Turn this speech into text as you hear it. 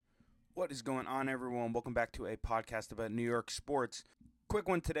What is going on, everyone? Welcome back to a podcast about New York sports. Quick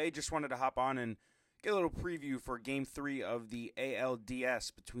one today. Just wanted to hop on and get a little preview for Game 3 of the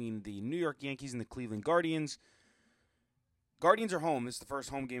ALDS between the New York Yankees and the Cleveland Guardians. Guardians are home. This is the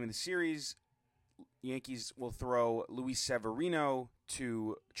first home game of the series. Yankees will throw Luis Severino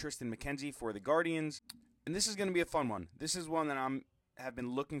to Triston McKenzie for the Guardians. And this is going to be a fun one. This is one that have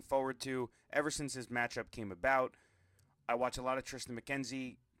been looking forward to ever since this matchup came about. I watch a lot of Triston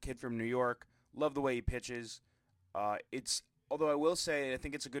McKenzie, kid from New York. Love the way he pitches. Although I will say I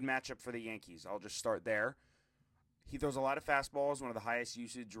think it's a good matchup for the Yankees. I'll just start there. He throws a lot of fastballs, one of the highest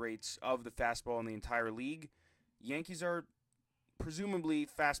usage rates of the fastball in the entire league. Yankees are presumably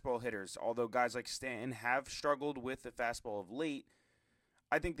fastball hitters, although guys like Stanton have struggled with the fastball of late.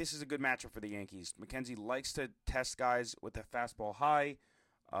 I think this is a good matchup for the Yankees. McKenzie likes to test guys with the fastball high.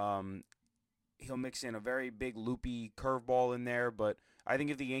 He'll mix in a very big loopy curveball in there, but I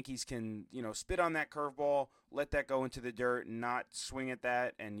think if the Yankees can, spit on that curveball, let that go into the dirt, and not swing at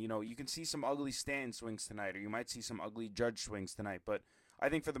that, and, you can see some ugly Stanton swings tonight, or you might see some ugly Judge swings tonight, but I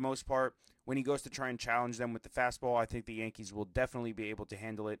think for the most part, when he goes to try and challenge them with the fastball, I think the Yankees will definitely be able to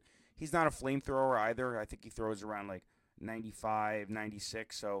handle it. He's not a flamethrower either. I think he throws around like 95,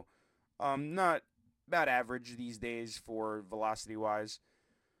 96, so not about average these days for velocity-wise.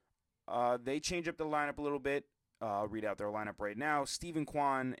 They change up the lineup a little bit. I'll read out their lineup right now. Steven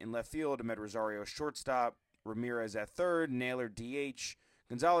Kwan in left field, Ahmed Rosario shortstop, Ramirez at third, Naylor DH,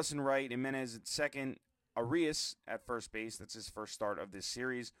 Gonzalez in right, Jimenez at second, Arias at first base. That's his first start of this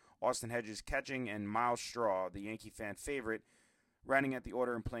series. Austin Hedges catching, and Miles Straw, the Yankee fan favorite, rounding out the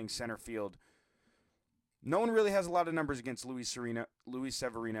order and playing center field. No one really has a lot of numbers against Luis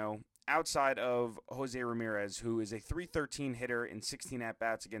Severino outside of Jose Ramirez, who is a .313 hitter in 16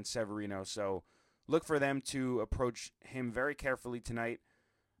 at-bats against Severino. So look for them to approach him very carefully tonight.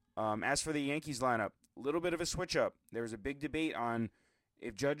 As for the Yankees lineup, a little bit of a switch-up. There was a big debate on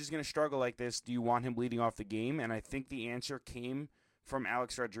if Judge is going to struggle like this, do you want him leading off the game? And I think the answer came from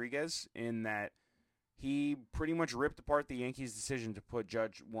Alex Rodriguez in that he pretty much ripped apart the Yankees' decision to put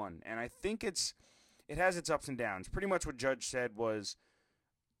Judge 1. And I think it has its ups and downs. Pretty much what Judge said was,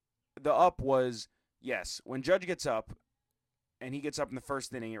 the up was, yes, when Judge gets up, and he gets up in the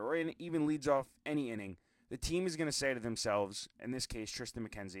first inning, or even leads off any inning, the team is going to say to themselves, in this case, Triston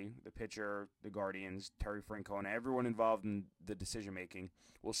McKenzie, the pitcher, the Guardians, Terry Francona, everyone involved in the decision-making,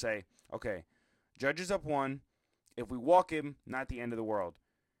 will say, okay, Judge is up 1. If we walk him, not the end of the world.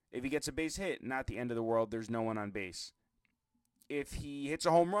 If he gets a base hit, not the end of the world. There's no one on base. If he hits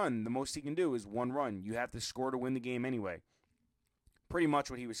a home run, the most he can do is 1 run. You have to score to win the game anyway. Pretty much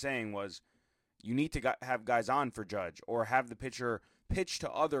what he was saying was, you need to have guys on for Judge, or have the pitcher pitch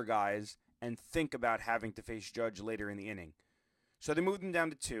to other guys and think about having to face Judge later in the inning. So they moved him down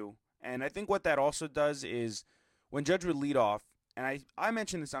to 2, and I think what that also does is when Judge would lead off, and I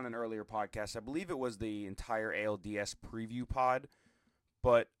mentioned this on an earlier podcast, I believe it was the entire ALDS preview pod,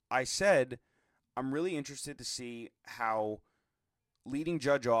 but I said I'm really interested to see how leading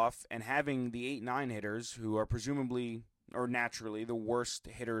Judge off and having the 8-9 hitters, who are presumably or naturally the worst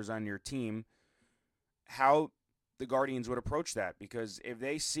hitters on your team, how the Guardians would approach that. Because if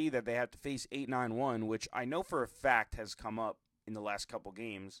they see that they have to face 8-9-1, which I know for a fact has come up in the last couple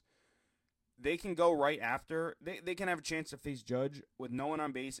games, they can go right after. They can have a chance to face Judge with no one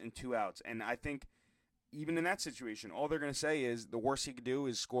on base and 2 outs. And I think even in that situation, all they're going to say is the worst he could do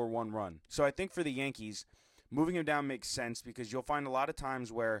is score 1 run. So I think for the Yankees, moving him down makes sense, because you'll find a lot of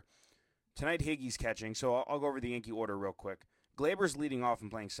times where tonight Higgy's catching. So I'll go over the Yankee order real quick. Gleyber's leading off and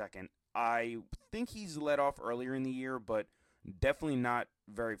playing second. I think he's led off earlier in the year, but definitely not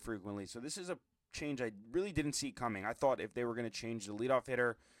very frequently. So this is a change I really didn't see coming. I thought if they were going to change the leadoff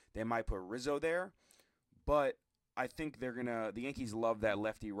hitter, they might put Rizzo there. But I think the Yankees love that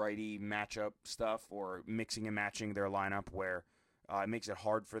lefty-righty matchup stuff, or mixing and matching their lineup, where it makes it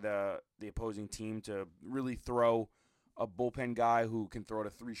hard for the opposing team to really throw a bullpen guy who can throw to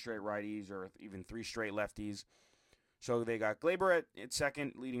 3 straight righties or even 3 straight lefties. So they got Gleyber at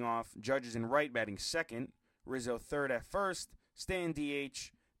second, leading off. Judge is in right, batting second. Rizzo third at first. Stanton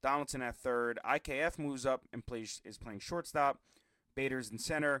DH. Donaldson at third. IKF moves up and is playing shortstop. Bader's in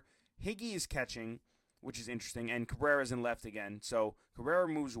center. Higgy is catching, which is interesting, and Cabrera's in left again. So Cabrera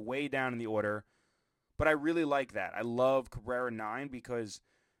moves way down in the order, but I really like that. I love Cabrera 9, because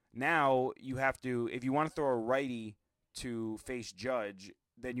now you have to, if you want to throw a righty to face Judge,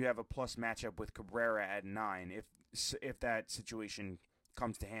 then you have a plus matchup with Cabrera at 9 if that situation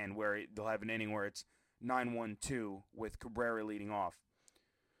comes to hand, where they'll have an inning where it's 9-1-2 with Cabrera leading off.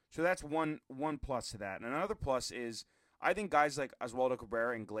 So that's one plus to that. And another plus is I think guys like Oswaldo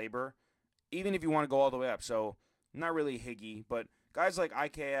Cabrera and Glaber, even if you want to go all the way up, so not really Higgy, but guys like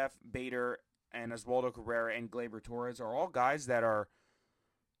IKF, Bader, and Oswaldo Cabrera and Glaber Torres are all guys that are,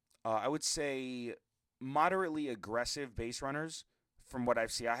 I would say, moderately aggressive base runners from what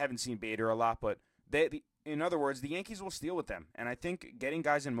I've seen. I haven't seen Bader a lot, but in other words, the Yankees will steal with them. And I think getting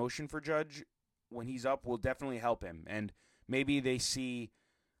guys in motion for Judge when he's up will definitely help him. And maybe they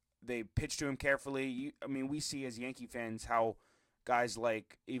pitch to him carefully. We see as Yankee fans how guys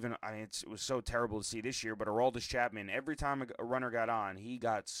like it was so terrible to see this year, but Aroldis Chapman, every time a runner got on, he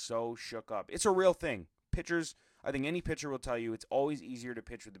got so shook up. It's a real thing. Pitchers, I think any pitcher will tell you it's always easier to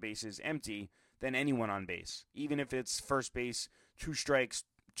pitch with the bases empty than anyone on base. Even if it's first base, 2 strikes,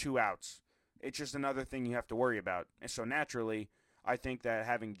 2 outs. It's just another thing you have to worry about. And so naturally, I think that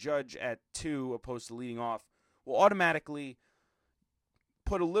having Judge at 2 opposed to leading off will automatically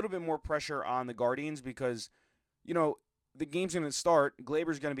put a little bit more pressure on the Guardians because, the game's going to start,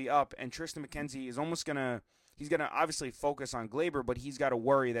 Glaber's going to be up, and Tristan McKenzie is almost going to – he's going to obviously focus on Glaber, but he's got to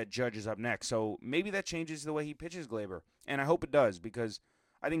worry that Judge is up next. So maybe that changes the way he pitches Glaber, and I hope it does because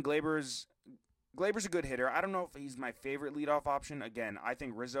I think Glaber's a good hitter. I don't know if he's my favorite leadoff option. Again, I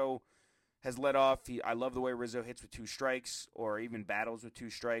think Rizzo has led off. I love the way Rizzo hits with 2 strikes or even battles with 2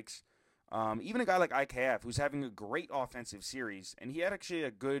 strikes. Even a guy like IKF, who's having a great offensive series, and he had actually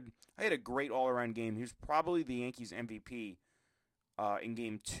a great all-around game. He was probably the Yankees' MVP in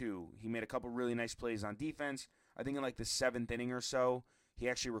Game 2. He made a couple really nice plays on defense. I think in like the 7th inning or so, he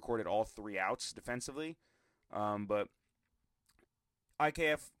actually recorded all 3 outs defensively. But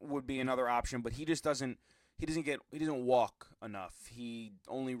IKF would be another option, but he doesn't walk enough. He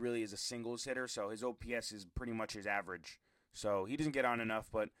only really is a singles hitter, so his OPS is pretty much his average. So he doesn't get on enough,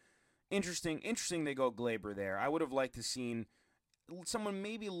 but Interesting they go Glaber there. I would have liked to seen someone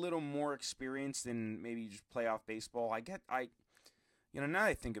maybe a little more experienced than maybe just playoff baseball. Now that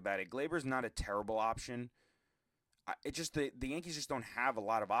I think about it, Glaber's not a terrible option. It just the Yankees just don't have a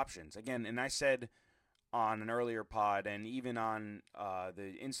lot of options. Again, and I said on an earlier pod and even on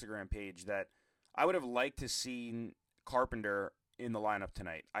the Instagram page that I would have liked to see Carpenter in the lineup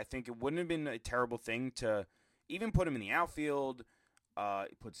tonight. I think it wouldn't have been a terrible thing to even put him in the outfield,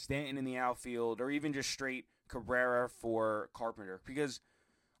 put Stanton in the outfield, or even just straight Cabrera for Carpenter. Because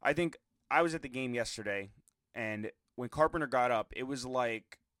I think I was at the game yesterday, and when Carpenter got up, it was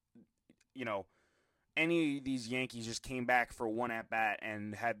like, any of these Yankees just came back for one at-bat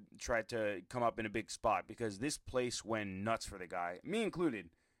and had tried to come up in a big spot because this place went nuts for the guy, me included.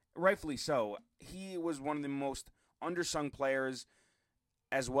 Rightfully so. He was one of the most undersung players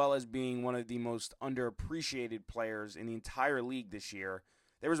as well as being one of the most underappreciated players in the entire league this year.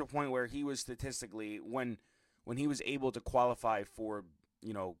 There was a point where he was statistically, when he was able to qualify for,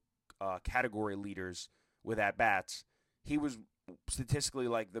 category leaders with at-bats, he was statistically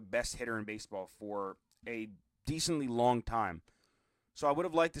like the best hitter in baseball for a decently long time. So I would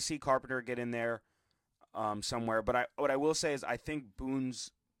have liked to see Carpenter get in there somewhere. But what I will say is I think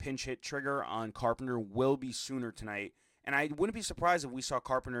Boone's pinch hit trigger on Carpenter will be sooner tonight. And I wouldn't be surprised if we saw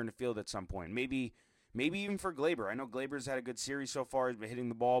Carpenter in the field at some point. Maybe even for Glaber. I know Glaber's had a good series so far. He's been hitting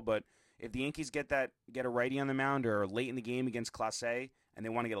the ball. But if the Yankees get a righty on the mound or late in the game against Clase and they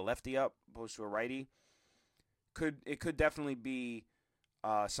want to get a lefty up opposed to a righty, it could definitely be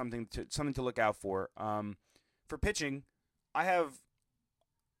something to look out for. For pitching, I have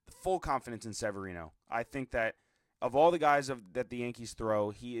full confidence in Severino. I think that of all the guys that the Yankees throw,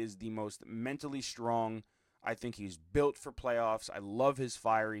 he is the most mentally strong. I think he's built for playoffs. I love his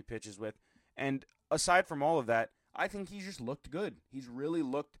fire he pitches with. And aside from all of that, I think he just looked good. He's really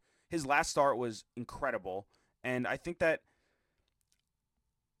looked – his last start was incredible. And I think that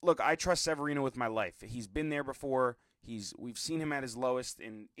 – look, I trust Severino with my life. He's been there before. We've seen him at his lowest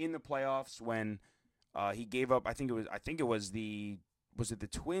in the playoffs when he gave up – I think it was the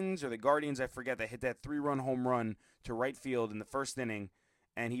Twins or the Guardians? I forget. They hit that 3-run home run to right field in the first inning.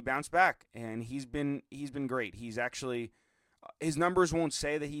 And he bounced back, and he's been great. He's actually his numbers won't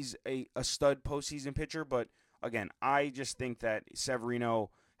say that he's a stud postseason pitcher, but again, I just think that Severino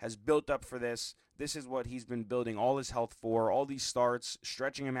has built up for this. This is what he's been building all his health for, all these starts,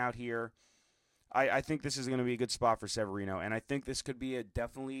 stretching him out here. I think this is going to be a good spot for Severino, and I think this could be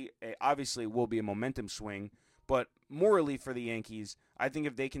obviously will be a momentum swing, but morally for the Yankees, I think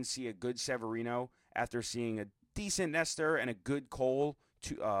if they can see a good Severino after seeing a decent Nestor and a good Cole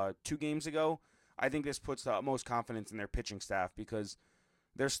 2 games ago, I think this puts the utmost confidence in their pitching staff because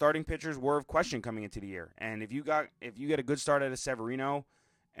their starting pitchers were of question coming into the year. And if you get a good start out of Severino,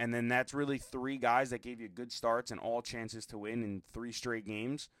 and then that's really 3 guys that gave you good starts and all chances to win in 3 straight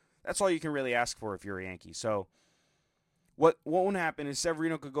games, that's all you can really ask for if you're a Yankee. So What won't happen is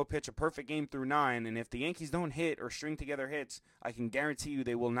Severino could go pitch a perfect game through 9, and if the Yankees don't hit or string together hits, I can guarantee you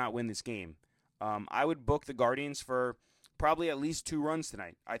they will not win this game. I would book the Guardians for probably at least 2 runs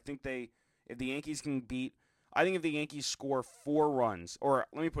tonight. I think if the Yankees if the Yankees score 4 runs, or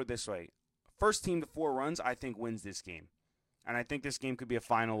let me put it this way, first team to 4 runs, I think wins this game. And I think this game could be a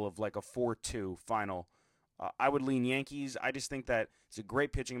final of like a 4-2 final. I would lean Yankees. I just think that it's a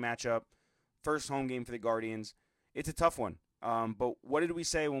great pitching matchup. First home game for the Guardians. It's a tough one. But what did we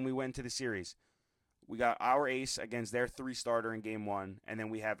say when we went to the series? We got our ace against their 3-starter in game 1, and then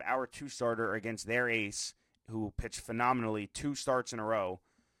we have our 2-starter against their ace, who pitched phenomenally 2 starts in a row.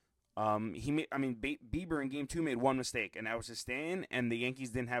 Bieber in game 2 made 1 mistake, and that was his stand, and the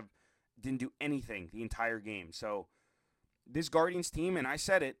Yankees didn't do anything the entire game. So this Guardians team, and I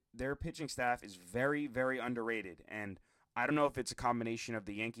said it, their pitching staff is very, very underrated. And I don't know if it's a combination of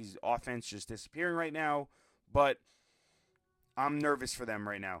the Yankees' offense just disappearing right now, but I'm nervous for them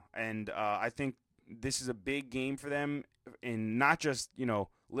right now. And I think this is a big game for them, and not just,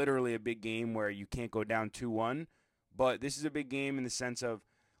 literally a big game where you can't go down 2-1, but this is a big game in the sense of,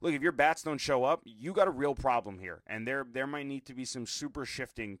 look, if your bats don't show up, you got a real problem here. And there might need to be some super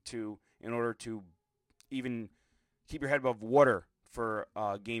shifting in order to even keep your head above water for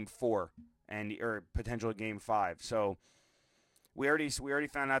game 4 or potential game 5. So we already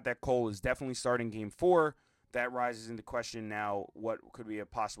found out that Cole is definitely starting game 4. That rises into question now what could be a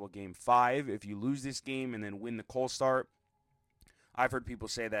possible game 5 if you lose this game and then win the Cole start. I've heard people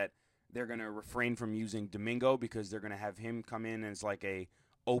say that they're going to refrain from using Domingo because they're going to have him come in as like a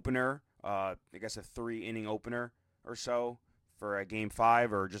opener, I guess a 3-inning opener or so for a game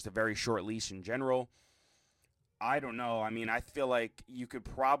 5 or just a very short leash in general. I don't know. I mean, I feel like you could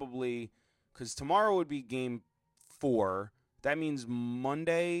probably, because tomorrow would be game 4. That means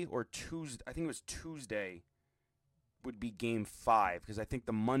Monday or Tuesday, I think it was Tuesday, would be game 5, because I think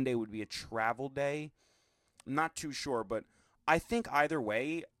the Monday would be a travel day. I'm not too sure, but I think either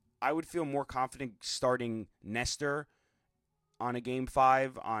way, I would feel more confident starting Nestor on a game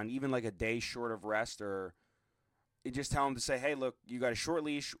 5 on even like a day short of rest, or just tell him to say, hey, look, you got a short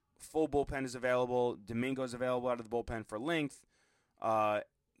leash, full bullpen is available, Domingo's available out of the bullpen for length,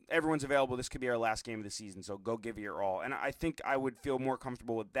 everyone's available, this could be our last game of the season, so go give it your all. And I think I would feel more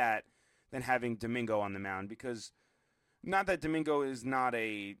comfortable with that than having Domingo on the mound, because not that Domingo is not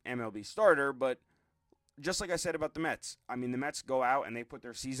a MLB starter, but just like I said about the Mets, I mean, the Mets go out and they put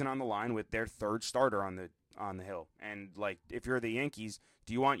their season on the line with their 3rd starter on the hill. And, like, if you're the Yankees,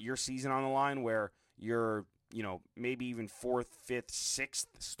 do you want your season on the line where your, maybe even 4th, 5th, 6th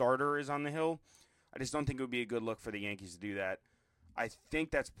starter is on the hill? I just don't think it would be a good look for the Yankees to do that. I think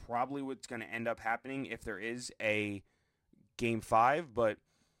that's probably what's going to end up happening if there is a game 5, but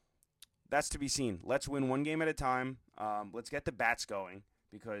that's to be seen. Let's win one game at a time. Let's get the bats going,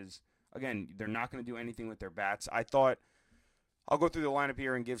 because again, they're not going to do anything with their bats. I thought I'll go through the lineup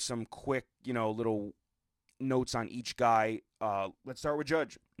here and give some quick, little notes on each guy. Let's start with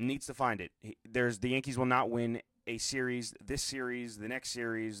Judge. Needs to find it. The Yankees will not win a series, this series, the next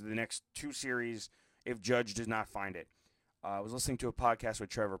 2 series, if Judge does not find it. I was listening to a podcast with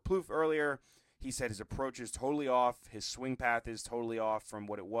Trevor Plouffe earlier. He said his approach is totally off. His swing path is totally off from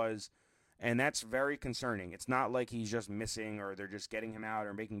what it was. And that's very concerning. It's not like he's just missing or they're just getting him out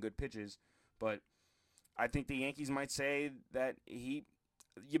or making good pitches. But I think the Yankees might say that you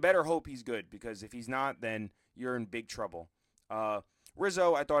better hope he's good, because if he's not, then you're in big trouble.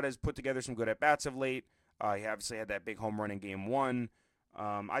 Rizzo, I thought, has put together some good at-bats of late. He obviously had that big home run in game 1.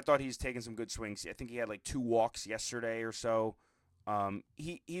 I thought he's taken some good swings. I think he had like 2 walks yesterday or so.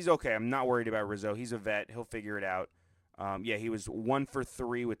 He's okay. I'm not worried about Rizzo. He's a vet. He'll figure it out. He was 1 for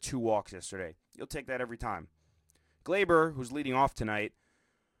 3 with 2 walks yesterday. You'll take that every time. Glaber, who's leading off tonight,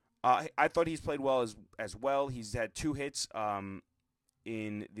 I thought he's played well as well. He's had 2 hits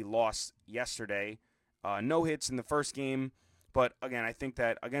in the loss yesterday. No hits in the first game. But, again, I think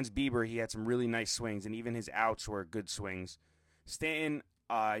that against Bieber, he had some really nice swings, and even his outs were good swings. Stanton,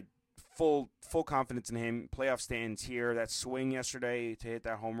 full confidence in him. Playoff Stanton's here. That swing yesterday to hit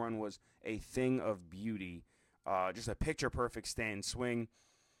that home run was a thing of beauty. Just a picture-perfect Stanton swing.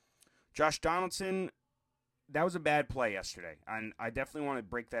 Josh Donaldson, that was a bad play yesterday. And I definitely want to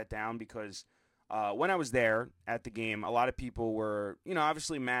break that down, because when I was there at the game, a lot of people were,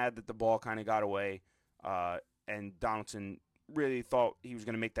 obviously mad that the ball kind of got away. And Donaldson really thought he was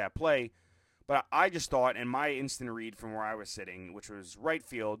going to make that play. But I just thought, and my instant read from where I was sitting, which was right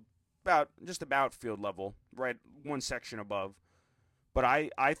field, about field level, right one section above. But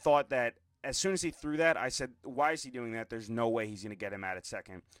I thought that as soon as he threw that, I said, why is he doing that? There's no way he's going to get him out at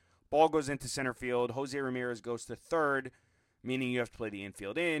second. Ball goes into center field. Jose Ramirez goes to third. meaning you have to play the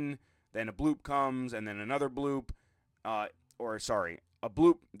infield in, then a bloop comes, and then another bloop. A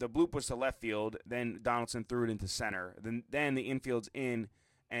bloop. The bloop was to left field, then Donaldson threw it into center. Then the infield's in,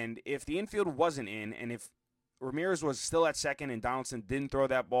 and if the infield wasn't in, and if Ramirez was still at second and Donaldson didn't throw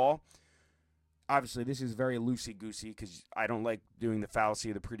that ball, obviously this is very loosey-goosey because I don't like doing the fallacy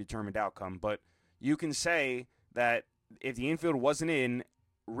of the predetermined outcome, but you can say that if the infield wasn't in,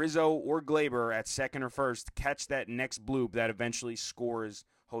 Rizzo or Glaber at second or first catch that next bloop that eventually scores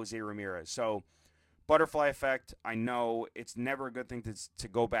Jose Ramirez. So, butterfly effect, I know it's never a good thing to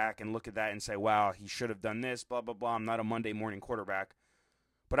go back and look at that and say, wow, he should have done this, blah, blah, blah. I'm not a Monday morning quarterback.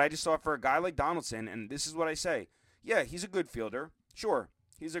 But I just thought for a guy like Donaldson, and this is what I say, yeah, he's a good fielder. Sure,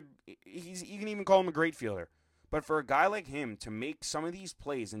 you can even call him a great fielder. But for a guy like him to make some of these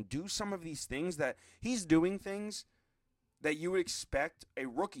plays and do some of these things that he's doing things that you would expect a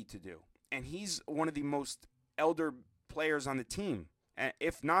rookie to do. And he's one of the most elder players on the team,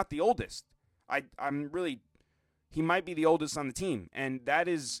 if not the oldest. He might be the oldest on the team. And that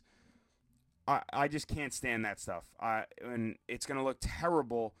is, I just can't stand that stuff. And it's going to look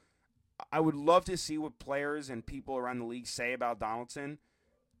terrible. I would love to see what players and people around the league say about Donaldson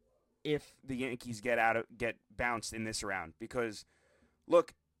if the Yankees get bounced in this round. Because,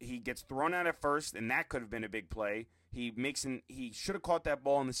 look, he gets thrown out at first, and that could have been a big play. He should have caught that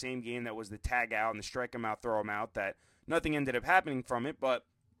ball in the same game that was the tag out and the strike him out, throw him out. That nothing ended up happening from it, but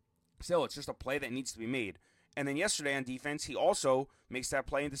still, it's just a play that needs to be made. And then yesterday on defense, he also makes that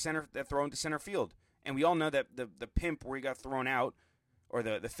play that throw into center field. And we all know that the pimp where he got thrown out, or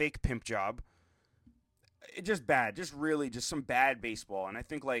the fake pimp job, it just bad, just really just some bad baseball. And I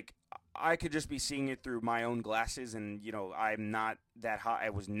think like I could just be seeing it through my own glasses, and I'm not that high. I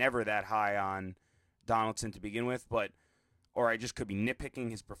was never that high on Donaldson to begin with, or I just could be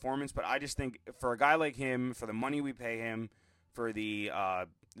nitpicking his performance. But I just think for a guy like him, for the money we pay him, for the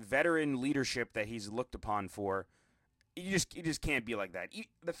veteran leadership that he's looked upon for, you just can't be like that.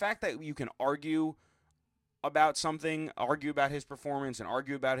 The fact that you can argue about something, argue about his performance, and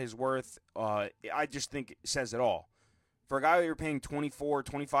argue about his worth, I just think says it all. For a guy that you're paying $24,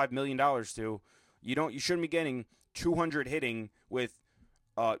 $25 million to, you shouldn't be getting 200 hitting with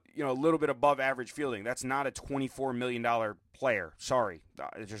a little bit above average fielding. That's not a $24 million player. Sorry,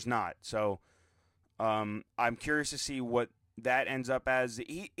 it's just not. So I'm curious to see what that ends up as.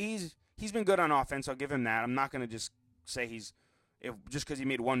 He's been good on offense. I'll give him that. I'm not going to just say just because he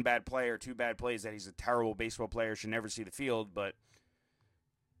made one bad play or two bad plays that he's a terrible baseball player, should never see the field, but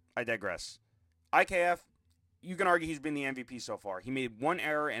I digress. IKF, you can argue he's been the MVP so far. He made one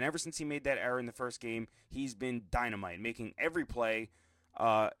error, and ever since he made that error in the first game, he's been dynamite, making every play.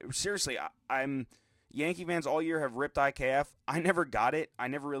 Seriously, Yankee fans all year have ripped IKF. I never got it. I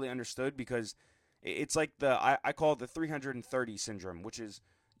never really understood because it's like I call it the 330 syndrome, which is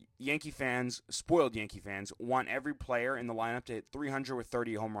spoiled Yankee fans, want every player in the lineup to hit 300 with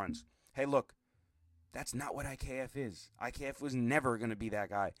 30 home runs. Hey, look, that's not what IKF is. IKF was never going to be that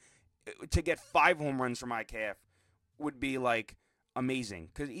guy. To get 5 home runs from IKF would be like amazing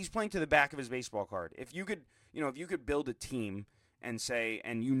because he's playing to the back of his baseball card. If you could build a team and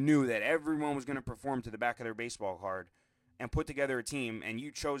you knew that everyone was going to perform to the back of their baseball card and put together a team, and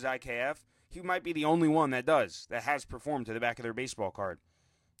you chose IKF, he might be the only one that has performed to the back of their baseball card.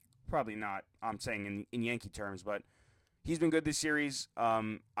 Probably not, I'm saying in Yankee terms, but he's been good this series.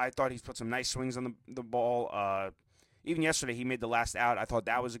 I thought he's put some nice swings on the ball. Even yesterday, he made the last out. I thought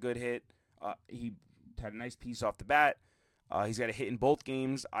that was a good hit. He had a nice piece off the bat. He's got a hit in both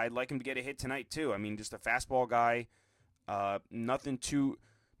games. I'd like him to get a hit tonight, too. I mean, just a fastball guy. Nothing too...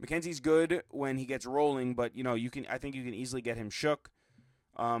 McKenzie's good when he gets rolling, but, I think you can easily get him shook.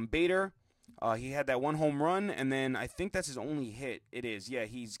 Bader, he had that one home run, and then I think that's his only hit. It is. Yeah,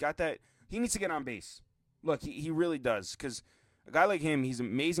 he's got that. He needs to get on base. Look, he really does, because a guy like him, he's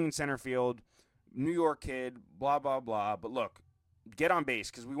amazing in center field, New York kid, blah, blah, blah. But look, get on base,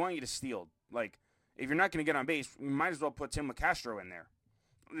 because we want you to steal. Like, if you're not going to get on base, we might as well put Tim LeCastro in there.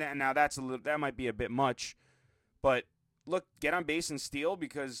 Now, that might be a bit much, but look, get on base and steal,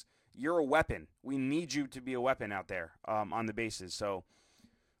 because you're a weapon. We need you to be a weapon out there on the bases. So,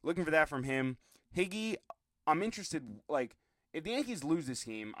 looking for that from him. Higgy, I'm interested, like, if the Yankees lose this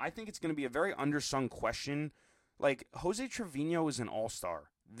game, I think it's going to be a very undersung question. Like, Jose Trevino is an all-star.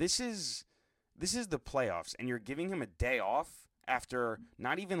 This is the playoffs, and you're giving him a day off after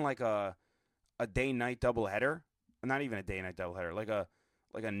not even like a day-night doubleheader. Not even a day-night doubleheader.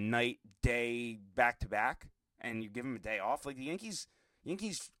 Like a night-day back-to-back, and you give him a day off. Like, the Yankees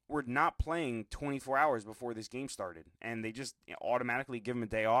were not playing 24 hours before this game started, and they just automatically give him a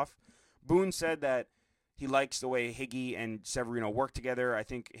day off. Boone said that he likes the way Higgy and Severino work together. I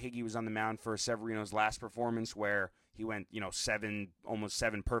think Higgy was on the mound for Severino's last performance where he went, almost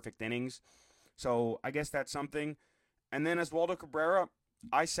seven perfect innings. So I guess that's something. And then Oswaldo Cabrera,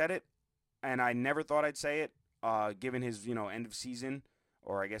 I said it, and I never thought I'd say it, given his, end of season,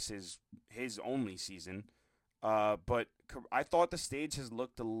 or I guess his only season. But I thought the stage has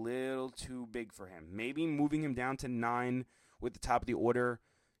looked a little too big for him. Maybe moving him down to 9 with the top of the order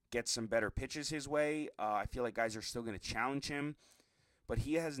gets some better pitches his way. I feel like guys are still going to challenge him, but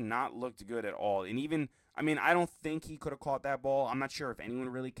he has not looked good at all. And even, I don't think he could have caught that ball. I'm not sure if anyone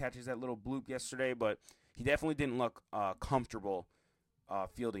really catches that little bloop yesterday, but he definitely didn't look comfortable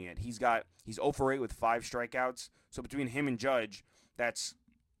fielding it. He's 0 for 8 with 5 strikeouts. So between him and Judge,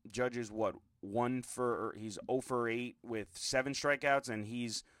 Judge is what? He's 0 for 8 with 7 strikeouts, and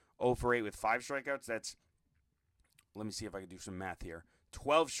he's 0 for 8 with 5 strikeouts. Let me see if I can do some math here.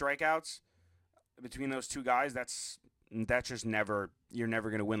 12 strikeouts between those two guys. That's just you're never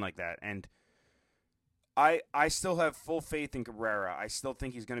going to win like that. And I still have full faith in Cabrera. I still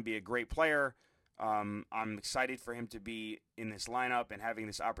think he's going to be a great player. I'm excited for him to be in this lineup and having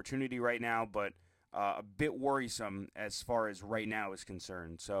this opportunity right now, but a bit worrisome as far as right now is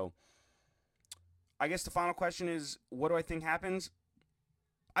concerned. So I guess the final question is, what do I think happens?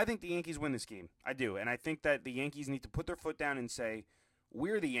 I think the Yankees win this game. I do. And I think that the Yankees need to put their foot down and say,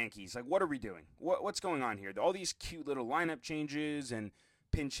 we're the Yankees. Like, what are we doing? What's going on here? All these cute little lineup changes and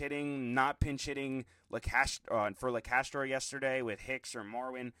pinch hitting, not pinch hitting for Castro yesterday with Hicks or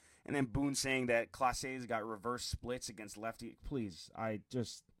Marwin. And then Boone saying that Clase's got reverse splits against lefty. Please,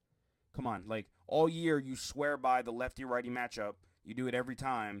 come on. Like, all year you swear by the lefty-righty matchup. You do it every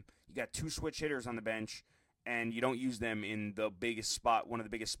time. You got 2 switch hitters on the bench, and you don't use them in the biggest spot, one of the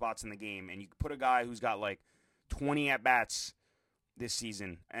biggest spots in the game. And you put a guy who's got like 20 at-bats this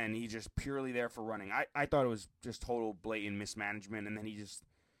season, and he's just purely there for running. I thought it was just total blatant mismanagement, and then he just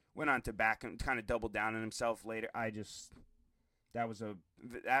went on to back and kind of doubled down on himself later.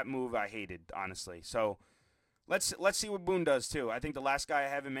 That move I hated, honestly. So let's see what Boone does too. I think the last guy I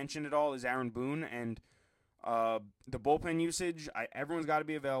haven't mentioned at all is Aaron Boone, and the bullpen usage. Everyone's got to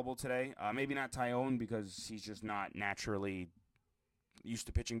be available today. Maybe not Tyone because he's just not naturally used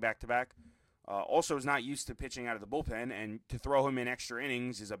to pitching back to back. Also is not used to pitching out of the bullpen, and to throw him in extra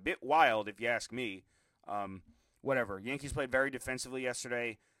innings is a bit wild if you ask me. Whatever. Yankees played very defensively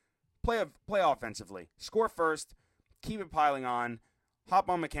yesterday. Play offensively. Score first. Keep it piling on. Hop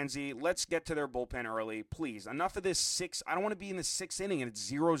on McKenzie. Let's get to their bullpen early, please. Enough of this 6. I don't want to be in the 6th inning and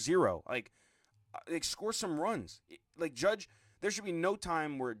it's 0-0. Like, score some runs. Like, Judge, there should be no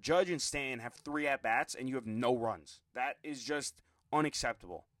time where Judge and Stanton have 3 at-bats and you have no runs. That is just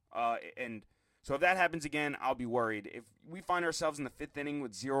unacceptable. And so if that happens again, I'll be worried. If we find ourselves in the 5th inning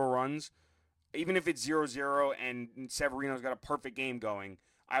with 0 runs, even if it's 0-0 and Severino's got a perfect game going,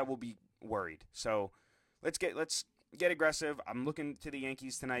 I will be worried. So let's get aggressive. I'm looking to the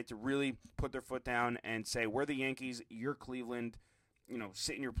Yankees tonight to really put their foot down and say, we're the Yankees, you're Cleveland,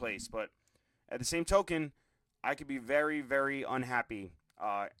 sit in your place. But at the same token, I could be very, very unhappy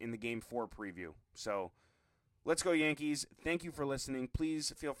in the Game 4 preview. So let's go Yankees. Thank you for listening.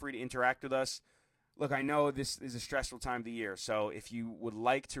 Please feel free to interact with us. Look, I know this is a stressful time of the year, so if you would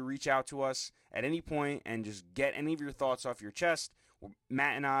like to reach out to us at any point and just get any of your thoughts off your chest,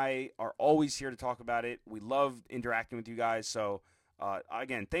 Matt and I are always here to talk about it. We love interacting with you guys. So,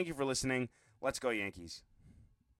 again, thank you for listening. Let's go Yankees.